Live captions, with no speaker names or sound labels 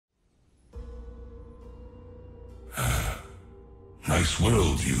Nice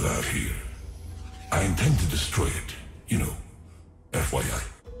world you have here. I intend to destroy it. You know, FYI.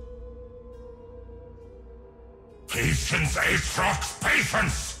 Patience, Aatrox,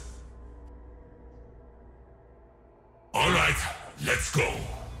 patience! All right, let's go.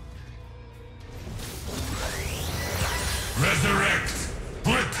 Resurrect!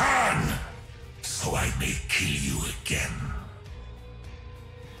 Return! So I may kill you again.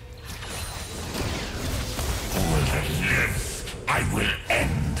 All that lives, I will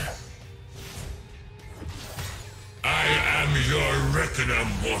end. I am your retina,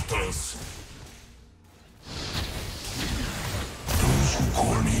 mortals. Those who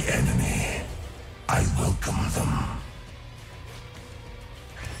call me enemy, I welcome them.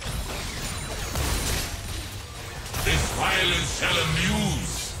 This violence shall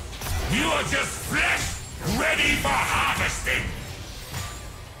amuse. You are just flesh ready for harvesting.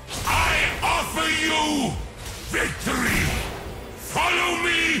 I offer you victory. Follow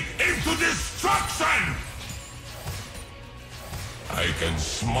me into destruction. I can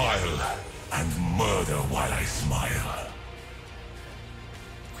smile and murder while I smile.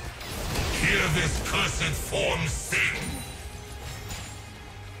 Hear this cursed form sing.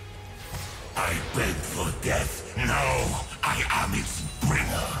 I beg for death. Now I am its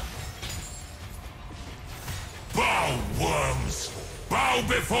bringer. Bow, worms! Bow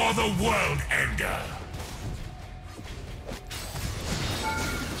before the world ender!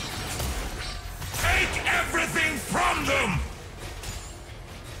 Take everything from them!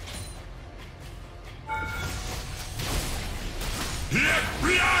 Let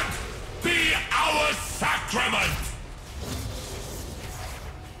blood be our sacrament!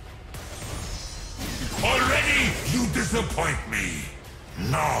 Already you disappoint me.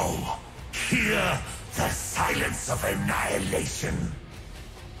 Now, hear the silence of annihilation.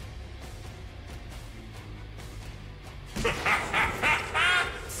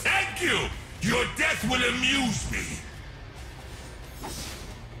 Thank you! Your death will amuse me.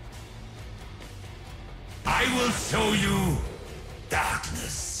 I will show you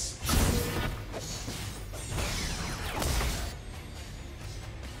darkness.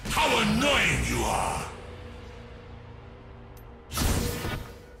 How annoying you are!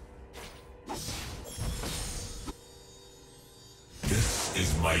 This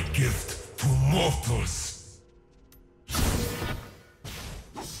is my gift to mortals.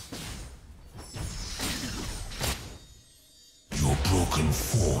 Your broken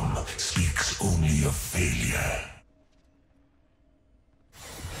form speaks only of failure.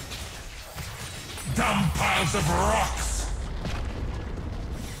 Dumb piles of rocks!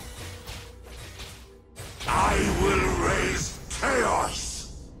 I will raise chaos!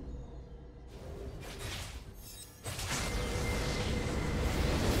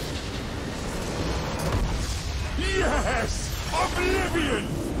 Yes! Oblivion!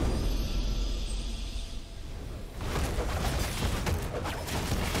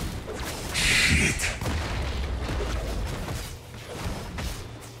 Shit!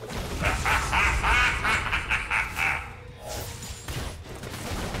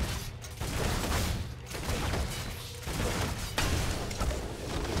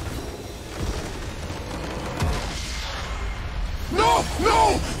 No!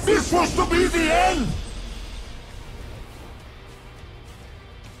 No! This was to be the end!